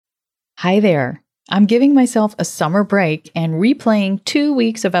Hi there. I'm giving myself a summer break and replaying 2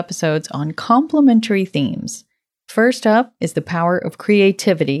 weeks of episodes on complementary themes. First up is the power of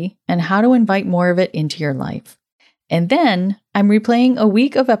creativity and how to invite more of it into your life. And then I'm replaying a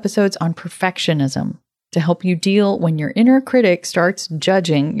week of episodes on perfectionism to help you deal when your inner critic starts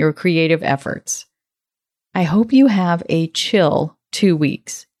judging your creative efforts. I hope you have a chill 2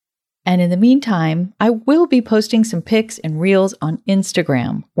 weeks. And in the meantime, I will be posting some pics and reels on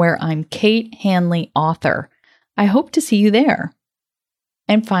Instagram, where I'm Kate Hanley Author. I hope to see you there.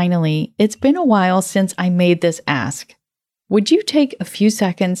 And finally, it's been a while since I made this ask. Would you take a few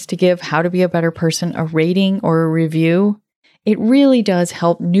seconds to give How to Be a Better Person a rating or a review? It really does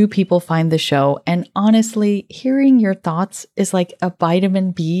help new people find the show, and honestly, hearing your thoughts is like a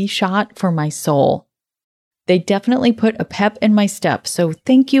vitamin B shot for my soul. They definitely put a pep in my step, so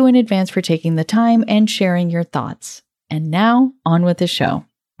thank you in advance for taking the time and sharing your thoughts. And now, on with the show.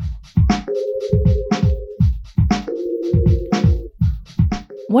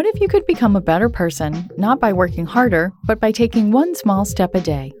 What if you could become a better person, not by working harder, but by taking one small step a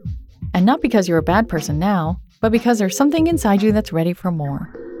day? And not because you're a bad person now, but because there's something inside you that's ready for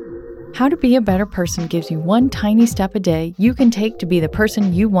more. How to Be a Better Person gives you one tiny step a day you can take to be the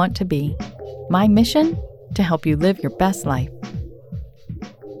person you want to be. My mission? To help you live your best life.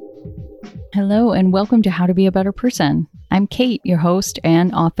 Hello, and welcome to How to Be a Better Person. I'm Kate, your host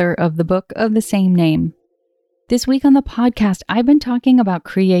and author of the book of the same name. This week on the podcast, I've been talking about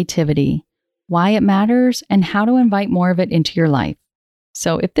creativity, why it matters, and how to invite more of it into your life.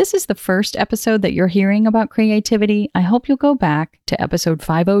 So if this is the first episode that you're hearing about creativity, I hope you'll go back to episode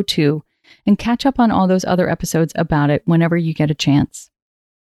 502 and catch up on all those other episodes about it whenever you get a chance.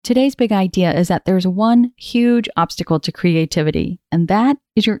 Today's big idea is that there's one huge obstacle to creativity, and that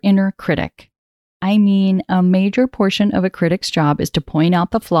is your inner critic. I mean, a major portion of a critic's job is to point out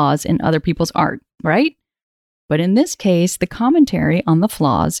the flaws in other people's art, right? But in this case, the commentary on the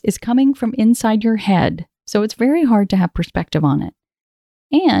flaws is coming from inside your head, so it's very hard to have perspective on it.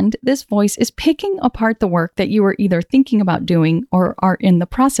 And this voice is picking apart the work that you are either thinking about doing or are in the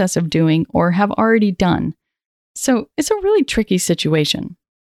process of doing or have already done. So it's a really tricky situation.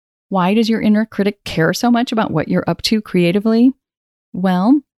 Why does your inner critic care so much about what you're up to creatively?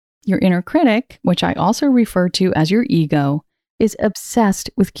 Well, your inner critic, which I also refer to as your ego, is obsessed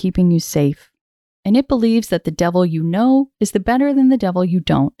with keeping you safe. And it believes that the devil you know is the better than the devil you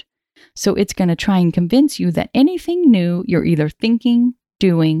don't. So it's going to try and convince you that anything new you're either thinking,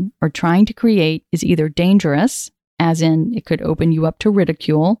 doing, or trying to create is either dangerous, as in it could open you up to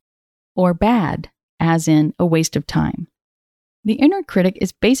ridicule, or bad, as in a waste of time. The inner critic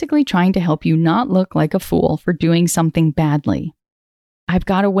is basically trying to help you not look like a fool for doing something badly. I've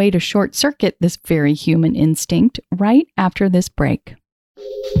got a way to short circuit this very human instinct right after this break.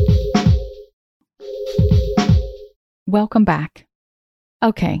 Welcome back.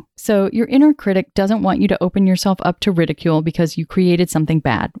 Okay, so your inner critic doesn't want you to open yourself up to ridicule because you created something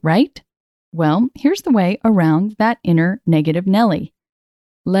bad, right? Well, here's the way around that inner negative Nelly.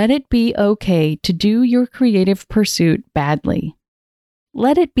 Let it be okay to do your creative pursuit badly.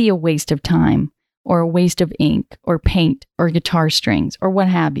 Let it be a waste of time, or a waste of ink, or paint, or guitar strings, or what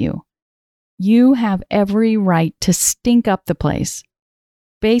have you. You have every right to stink up the place.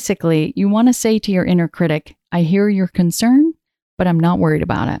 Basically, you want to say to your inner critic, I hear your concern, but I'm not worried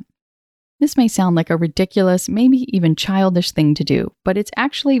about it. This may sound like a ridiculous, maybe even childish thing to do, but it's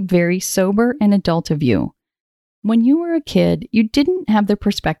actually very sober and adult of you. When you were a kid, you didn't have the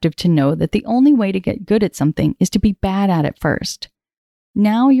perspective to know that the only way to get good at something is to be bad at it first.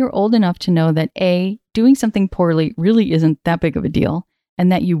 Now you're old enough to know that A, doing something poorly really isn't that big of a deal,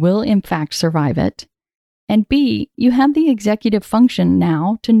 and that you will in fact survive it. And B, you have the executive function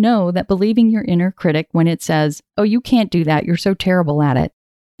now to know that believing your inner critic when it says, oh, you can't do that, you're so terrible at it,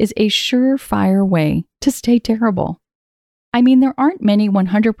 is a surefire way to stay terrible. I mean, there aren't many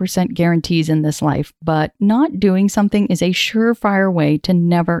 100% guarantees in this life, but not doing something is a surefire way to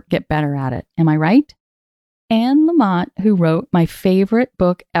never get better at it. Am I right? Anne Lamott, who wrote my favorite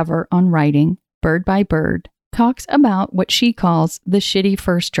book ever on writing, Bird by Bird, talks about what she calls the shitty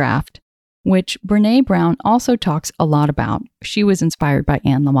first draft, which Brené Brown also talks a lot about. She was inspired by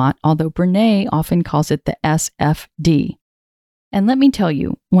Anne Lamott, although Brené often calls it the SFD. And let me tell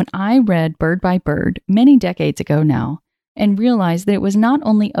you, when I read Bird by Bird many decades ago now, and realized that it was not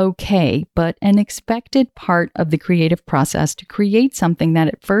only okay, but an expected part of the creative process to create something that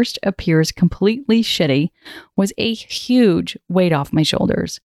at first appears completely shitty, was a huge weight off my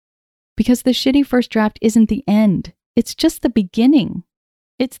shoulders. Because the shitty first draft isn't the end. It's just the beginning.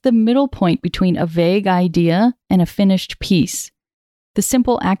 It's the middle point between a vague idea and a finished piece. The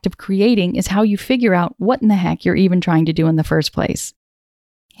simple act of creating is how you figure out what in the heck you're even trying to do in the first place.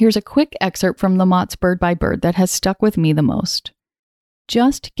 Here's a quick excerpt from Lamott's Bird by Bird that has stuck with me the most.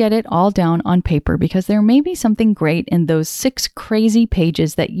 Just get it all down on paper because there may be something great in those 6 crazy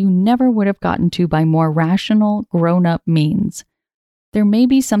pages that you never would have gotten to by more rational, grown-up means. There may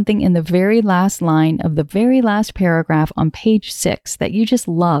be something in the very last line of the very last paragraph on page 6 that you just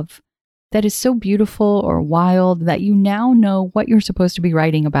love, that is so beautiful or wild that you now know what you're supposed to be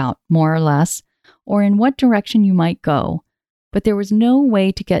writing about, more or less, or in what direction you might go. But there was no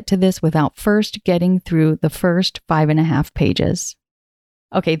way to get to this without first getting through the first 5.5 pages.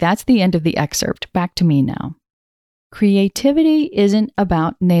 Okay, that's the end of the excerpt. Back to me now. Creativity isn't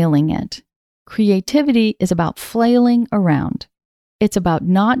about nailing it. Creativity is about flailing around. It's about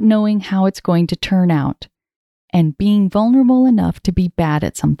not knowing how it's going to turn out and being vulnerable enough to be bad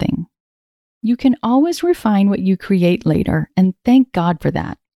at something. You can always refine what you create later, and thank God for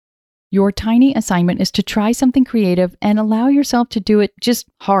that. Your tiny assignment is to try something creative and allow yourself to do it just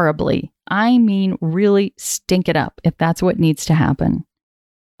horribly. I mean, really stink it up if that's what needs to happen.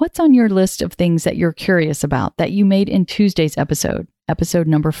 What's on your list of things that you're curious about that you made in Tuesday's episode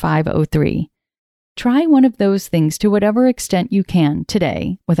number 503? Try one of those things to whatever extent you can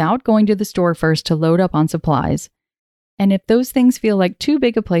today without going to the store first to load up on supplies. And if those things feel like too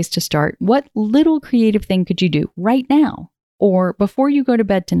big a place to start, what little creative thing could you do right now or before you go to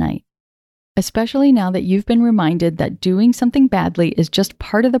bed tonight? Especially now that you've been reminded that doing something badly is just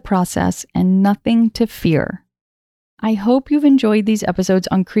part of the process and nothing to fear. I hope you've enjoyed these episodes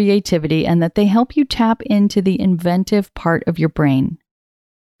on creativity and that they help you tap into the inventive part of your brain.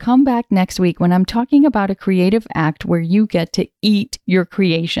 Come back next week when I'm talking about a creative act where you get to eat your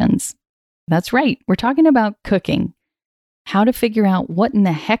creations. That's right, we're talking about cooking. How to figure out what in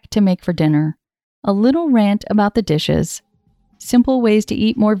the heck to make for dinner, a little rant about the dishes, simple ways to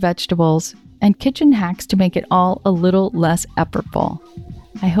eat more vegetables, and kitchen hacks to make it all a little less effortful.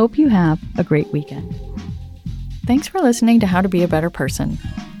 I hope you have a great weekend. Thanks for listening to How to Be a Better Person.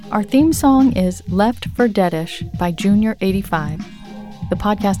 Our theme song is Left for Deadish by Junior85. The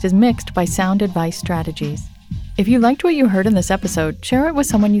podcast is mixed by Sound Advice Strategies. If you liked what you heard in this episode, share it with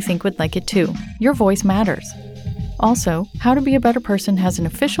someone you think would like it too. Your voice matters. Also, How to Be a Better Person has an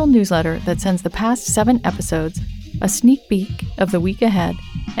official newsletter that sends the past 7 episodes, a sneak peek of the week ahead,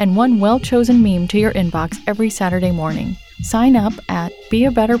 and one well-chosen meme to your inbox every Saturday morning. Sign up at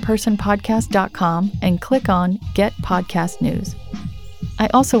beabetterpersonpodcast.com and click on Get Podcast News. I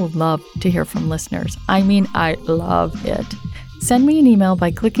also love to hear from listeners. I mean, I love it. Send me an email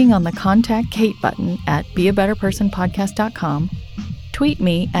by clicking on the Contact Kate button at beabetterpersonpodcast.com, tweet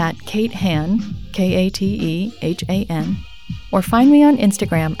me at Kate Han, Katehan, or find me on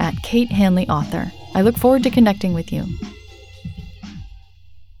Instagram at Kate Hanley Author. I look forward to connecting with you.